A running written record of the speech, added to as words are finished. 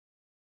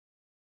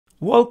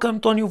Welcome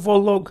to a new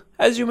Voltlog.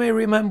 As you may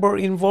remember,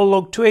 in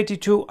Voltlog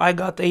 282 I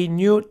got a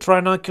new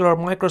trinocular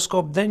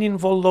microscope, then in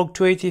Voltlog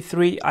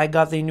 283 I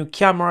got a new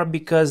camera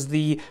because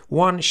the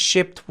one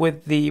shipped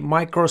with the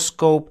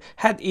microscope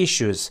had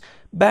issues.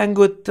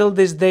 Banggood till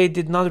this day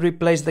did not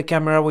replace the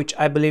camera, which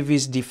I believe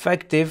is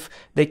defective.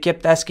 They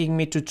kept asking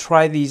me to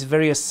try these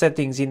various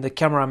settings in the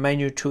camera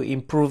menu to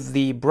improve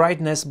the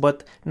brightness,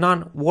 but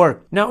none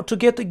worked. Now, to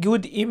get a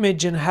good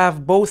image and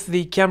have both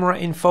the camera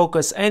in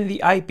focus and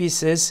the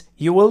eyepieces,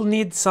 you will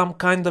need some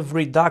kind of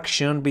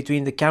reduction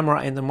between the camera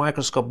and the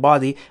microscope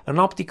body, an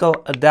optical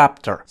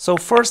adapter. So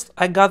first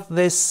I got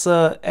this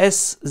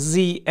SZ-MCTV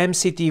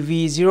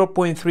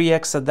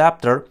 0.3x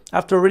adapter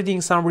after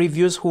reading some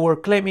reviews who were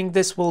claiming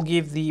this will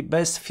give the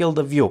best field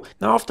of view.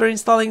 Now, after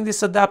installing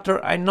this adapter,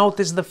 I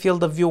noticed the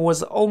field of view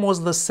was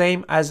almost the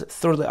same as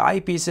through the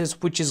eyepieces,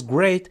 which is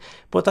great,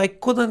 but I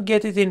couldn't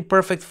get it in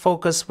perfect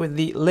focus with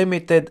the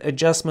limited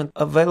adjustment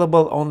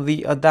available on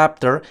the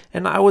adapter,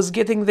 and I was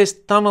getting this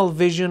tunnel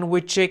vision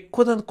which I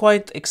couldn't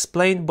quite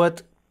explain,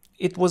 but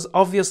it was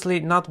obviously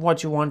not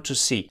what you want to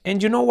see.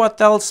 And you know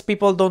what else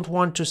people don't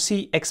want to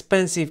see?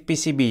 Expensive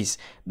PCBs.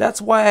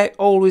 That's why I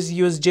always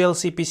use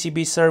JLC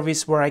PCB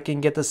service, where I can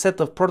get a set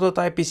of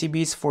prototype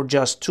PCBs for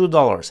just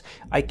 $2.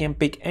 I can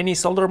pick any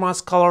solder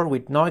mask color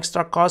with no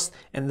extra cost,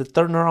 and the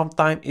turnaround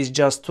time is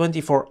just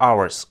 24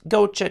 hours.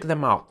 Go check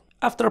them out.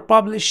 After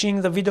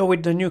publishing the video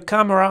with the new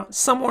camera,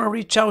 someone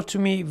reached out to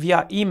me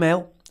via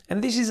email.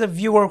 And this is a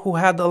viewer who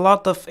had a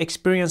lot of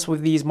experience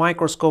with these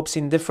microscopes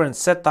in different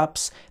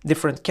setups,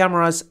 different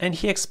cameras, and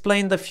he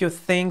explained a few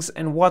things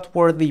and what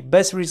were the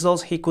best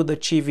results he could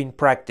achieve in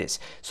practice.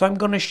 So I'm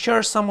gonna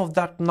share some of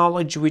that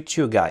knowledge with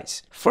you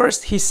guys.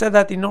 First, he said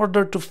that in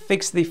order to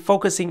fix the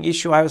focusing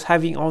issue I was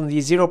having on the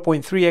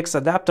 0.3x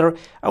adapter,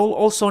 I will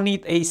also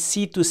need a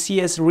C to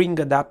CS ring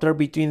adapter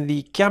between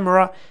the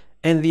camera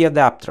and the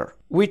adapter.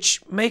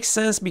 Which makes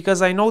sense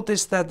because I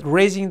noticed that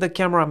raising the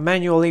camera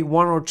manually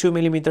 1 or 2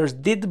 millimeters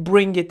did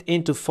bring it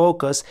into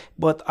focus,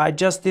 but I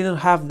just didn't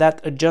have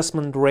that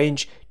adjustment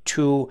range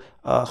to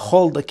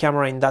hold the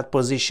camera in that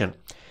position.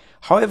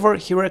 However,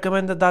 he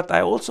recommended that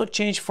I also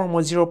change from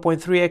a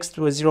 0.3x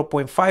to a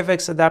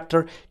 0.5x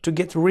adapter to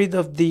get rid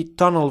of the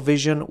tunnel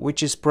vision,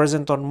 which is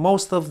present on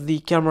most of the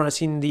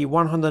cameras in the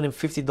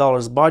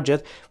 $150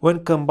 budget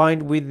when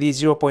combined with the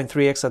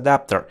 0.3x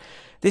adapter.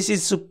 This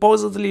is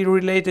supposedly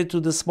related to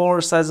the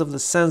smaller size of the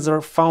sensor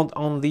found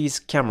on these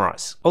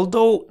cameras.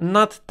 Although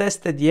not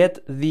tested yet,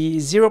 the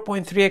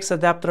 0.3x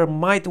adapter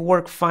might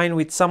work fine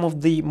with some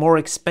of the more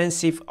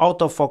expensive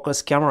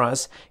autofocus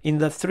cameras in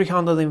the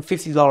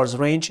 $350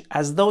 range,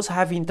 as those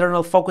have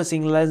internal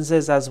focusing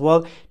lenses as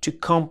well to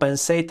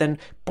compensate, and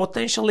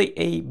potentially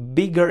a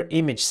bigger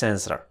image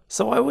sensor.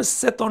 So I was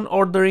set on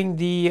ordering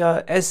the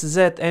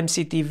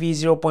SZ-MCTV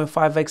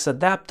 0.5x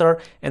adapter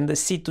and the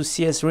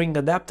C2CS ring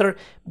adapter,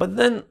 but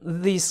then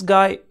this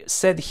guy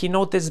said he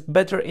noticed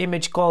better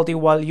image quality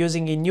while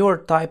using a newer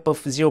type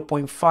of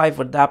 0.5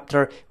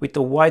 adapter with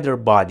a wider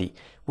body,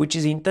 which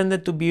is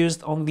intended to be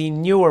used on the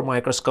newer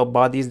microscope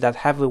bodies that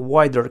have a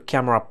wider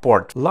camera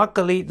port.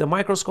 Luckily, the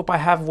microscope I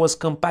have was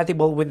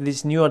compatible with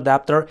this new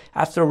adapter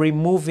after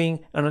removing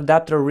an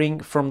adapter ring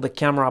from the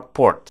camera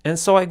port. And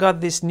so I got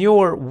this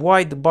newer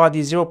wide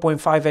body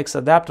 0.5x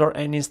adapter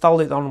and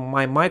installed it on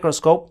my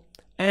microscope,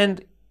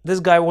 and this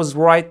guy was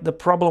right, the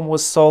problem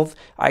was solved.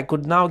 I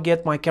could now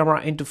get my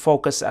camera into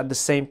focus at the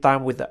same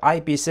time with the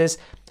eyepieces,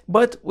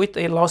 but with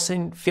a loss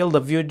in field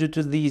of view due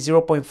to the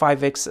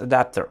 0.5x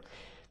adapter.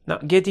 Now,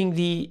 getting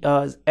the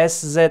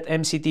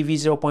SZ-MCTV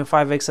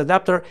 0.5x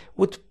adapter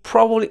would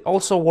probably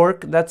also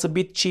work. That's a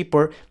bit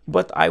cheaper,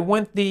 but I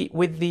went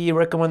with the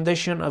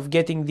recommendation of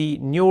getting the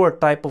newer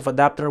type of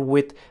adapter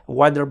with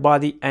wider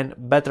body and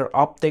better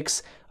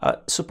optics.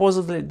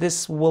 Supposedly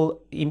this will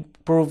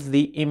improve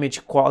the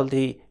image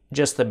quality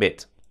just a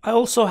bit. I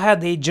also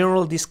had a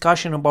general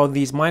discussion about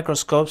these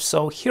microscopes,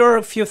 so here are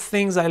a few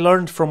things I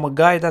learned from a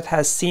guy that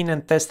has seen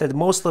and tested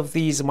most of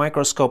these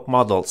microscope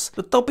models.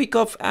 The topic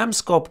of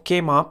Microscope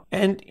came up,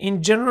 and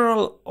in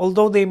general,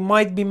 although they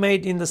might be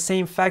made in the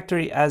same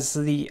factory as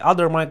the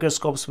other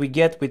microscopes we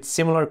get with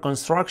similar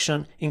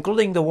construction,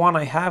 including the one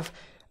I have,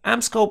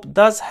 Microscope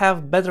does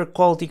have better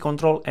quality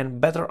control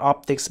and better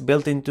optics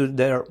built into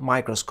their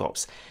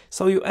microscopes.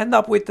 So you end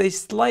up with a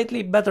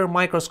slightly better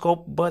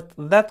microscope, but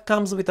that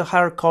comes with a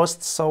higher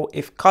cost, so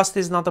if cost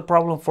is not a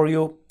problem for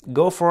you,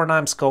 go for an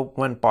Microscope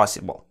when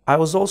possible. I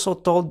was also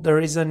told there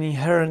is an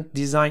inherent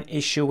design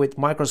issue with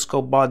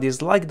microscope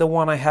bodies like the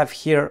one I have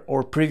here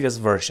or previous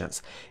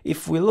versions.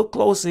 If we look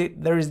closely,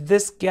 there is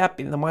this gap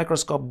in the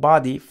microscope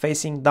body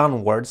facing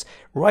downwards,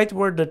 right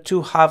where the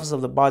two halves of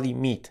the body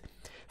meet.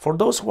 For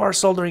those who are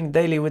soldering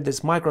daily with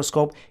this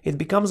microscope, it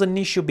becomes an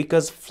issue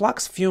because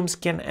flux fumes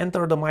can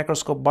enter the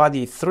microscope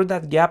body through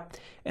that gap,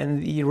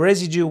 and the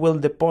residue will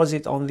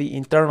deposit on the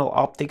internal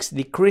optics,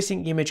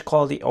 decreasing image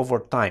quality over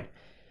time.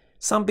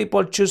 Some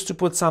people choose to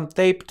put some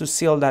tape to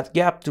seal that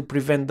gap to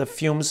prevent the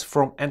fumes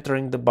from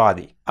entering the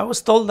body. I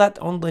was told that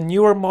on the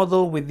newer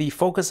model with the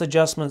focus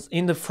adjustments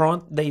in the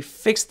front, they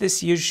fixed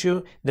this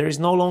issue. There is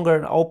no longer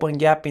an open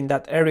gap in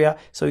that area,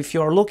 so if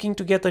you are looking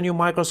to get a new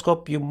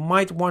microscope, you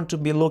might want to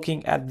be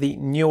looking at the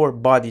newer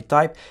body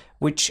type,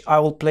 which I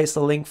will place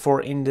a link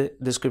for in the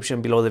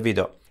description below the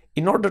video.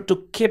 In order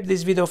to keep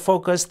this video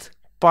focused,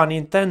 pun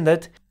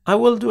intended, I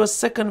will do a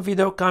second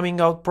video coming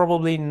out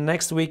probably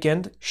next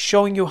weekend,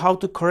 showing you how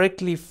to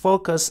correctly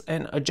focus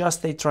and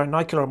adjust a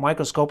trinocular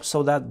microscope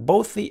so that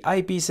both the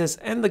eyepieces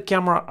and the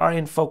camera are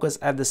in focus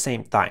at the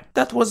same time.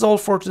 That was all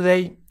for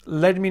today.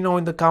 Let me know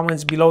in the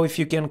comments below if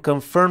you can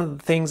confirm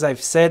the things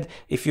I've said,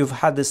 if you've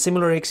had a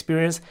similar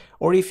experience,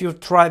 or if you've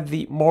tried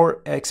the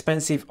more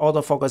expensive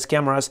autofocus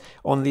cameras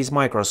on these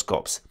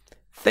microscopes.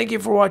 Thank you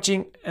for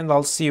watching, and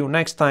I'll see you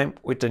next time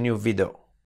with a new video.